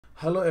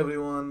Hello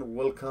everyone,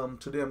 welcome.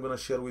 Today I'm going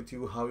to share with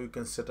you how you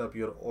can set up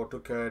your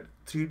AutoCAD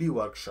 3D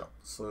workshop.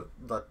 So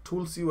the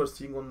tools you are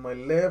seeing on my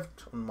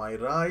left, on my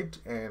right,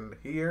 and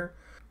here,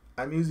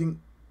 I'm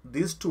using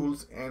these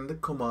tools and the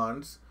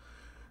commands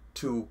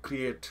to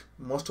create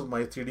most of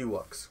my 3D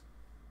works.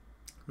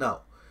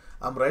 Now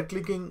I'm right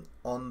clicking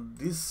on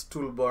this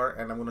toolbar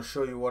and I'm going to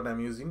show you what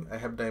I'm using. I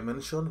have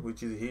dimension,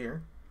 which is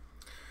here,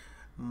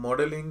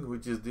 modeling,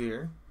 which is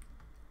there,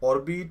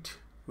 orbit,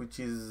 which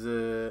is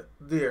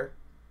there.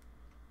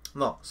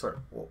 No, sorry,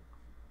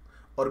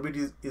 orbit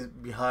is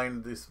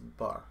behind this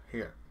bar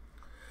here.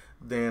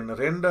 Then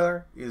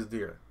render is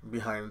there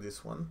behind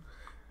this one,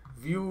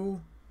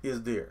 view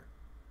is there,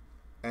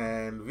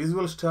 and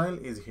visual style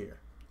is here.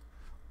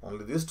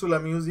 Only this tool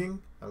I'm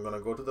using. I'm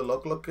gonna go to the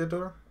lock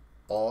locator,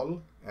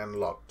 all, and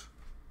locked.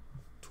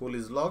 Tool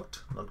is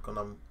locked,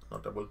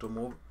 not able to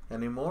move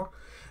anymore.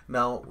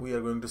 Now we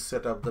are going to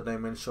set up the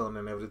dimension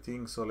and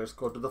everything. So let's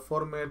go to the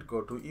format,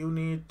 go to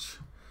unit,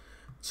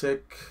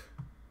 check.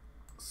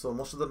 So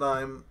most of the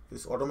time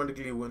it's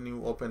automatically, when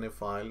you open a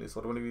file, it's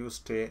automatically you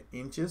stay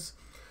inches.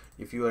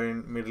 If you are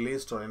in Middle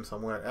East or in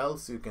somewhere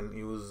else, you can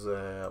use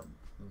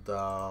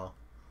the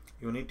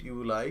unit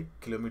you like,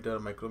 kilometer,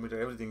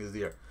 micrometer, everything is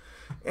there.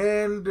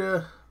 And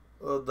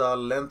the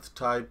length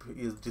type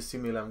is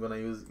decimal. I'm gonna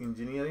use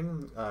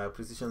engineering,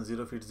 precision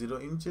 0 feet 0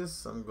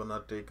 inches. I'm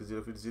gonna take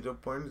 0 feet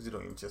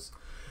 0.0 inches.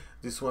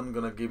 This one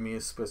gonna give me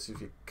a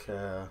specific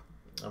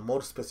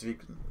more specific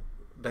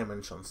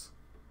dimensions,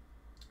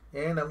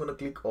 and I'm gonna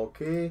click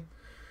OK.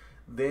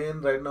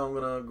 Then right now I'm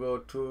gonna go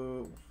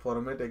to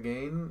format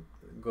again,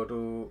 go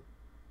to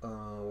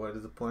where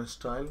is the point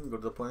style, go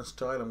to the point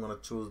style. I'm gonna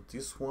choose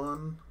this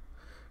one,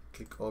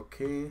 click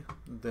OK.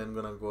 Then I'm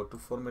gonna go to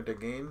format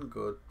again,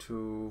 go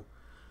to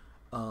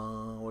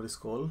what is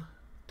called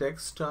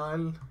text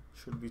style,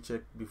 should be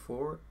checked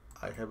before.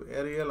 I have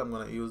Arial, I'm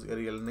gonna use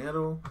Arial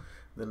narrow.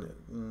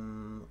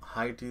 Then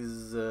height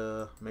is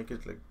make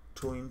it like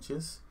 2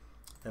 inches,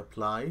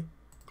 apply,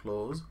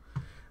 close.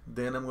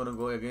 Then I'm gonna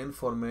go again,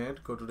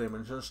 format, go to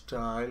dimension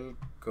style,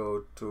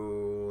 go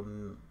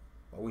to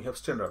we have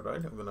standard,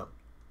 right? I'm gonna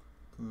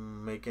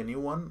make a new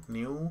one,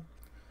 new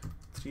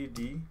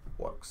 3D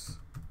works.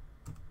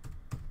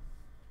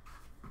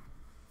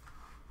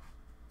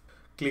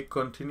 Click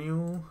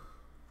continue.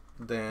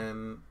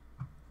 Then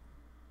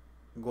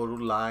go to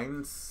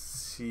lines,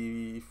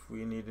 see if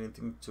we need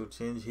anything to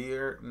change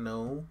here.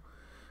 No.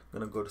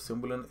 Gonna go to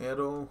symbol and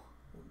arrow.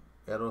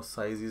 Arrow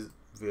size is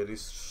very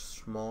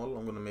small.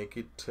 I'm gonna make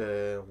it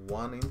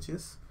 1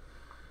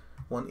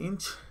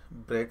 inch.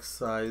 Break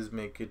size,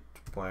 make it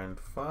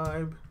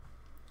 0.5.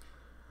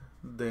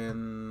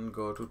 Then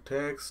go to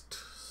text,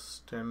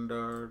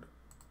 standard,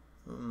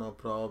 no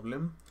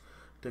problem.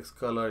 Text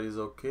color is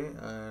okay,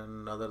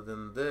 and other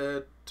than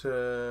that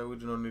we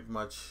do not need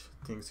much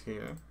things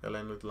here.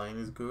 Align with line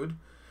is good.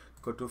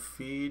 Go to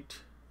feet,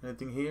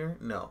 anything here?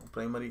 No.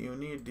 Primary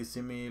unit,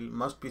 decimal,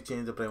 must be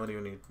changed the primary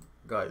unit,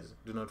 guys,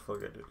 do not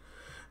forget it.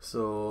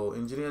 So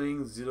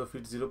engineering 0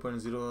 feet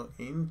 0.0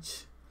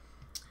 inch,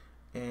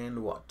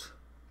 and what,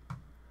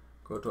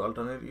 go to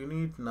alternate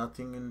unit,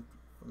 nothing in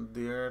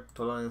there.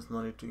 Tolerance,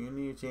 no need to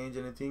unit change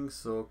anything.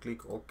 So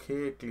click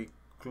OK, click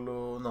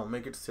close. No,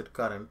 make it set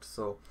current.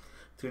 So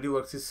 3D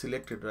works is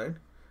selected, right?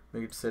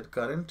 Make it set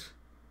current,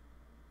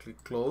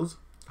 click close,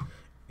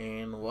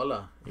 and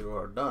voila, you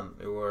are done.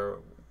 You are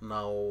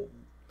now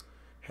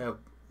have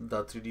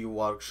the 3D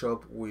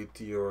workshop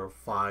with your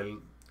file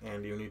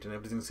and unit and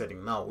everything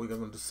setting. Now we're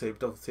going to save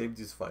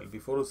this file.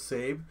 Before we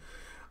save,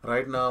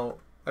 right now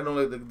I don't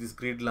like this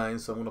grid line,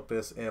 so I'm going to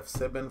press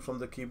F7 from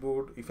the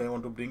keyboard. If I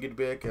want to bring it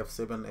back,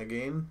 F7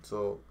 again.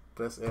 So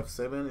press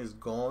F7, is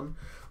gone.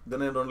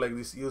 Then I don't like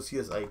this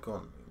UCS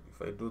icon.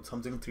 If I do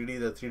something 3D,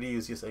 the 3D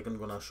UCS icon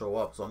gonna show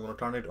up, so I'm gonna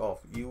turn it off.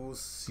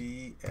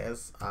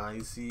 UCS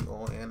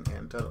icon,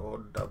 enter, or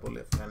double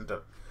F,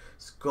 enter.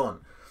 It's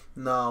gone.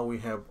 Now we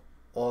have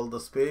all the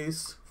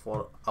space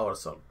for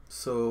ourselves.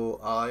 So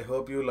I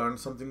hope you learned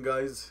something,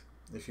 guys.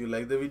 If you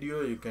like the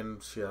video, you can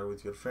share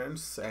with your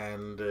friends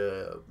and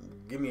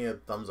give me a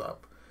thumbs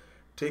up.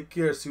 Take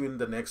care. See you in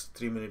the next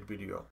 3-minute video.